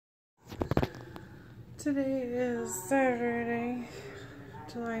Today is Saturday,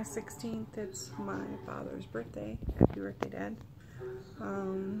 July 16th. It's my father's birthday. Happy birthday, Dad.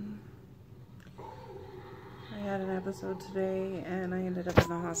 I had an episode today and I ended up in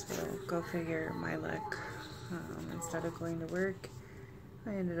the hospital. Go figure, my luck. Instead of going to work,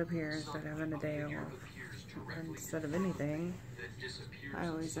 I ended up here instead of having a day off. Instead of anything, I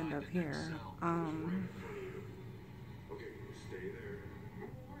always end up here.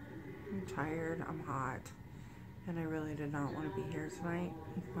 I'm tired, I'm hot, and I really did not want to be here tonight.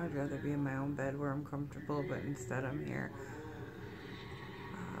 I'd rather be in my own bed where I'm comfortable, but instead I'm here.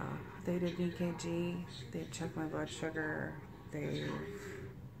 They did EKG, they checked my blood sugar, they've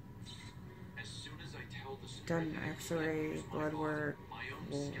done x-ray, blood work,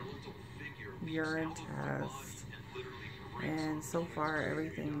 urine test, and so far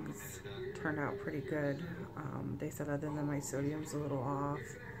everything's turned out pretty good. They said other than my sodium's a little off,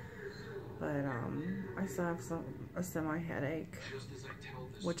 but I still have a semi-headache,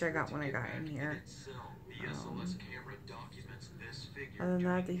 which I got when I got in here. Other than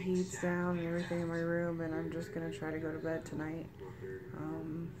that, the heat's down and everything in my room, and I'm just going to try to go to bed tonight.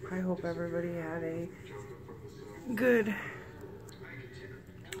 I hope everybody had a good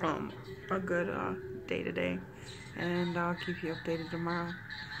day today, and I'll keep you updated tomorrow.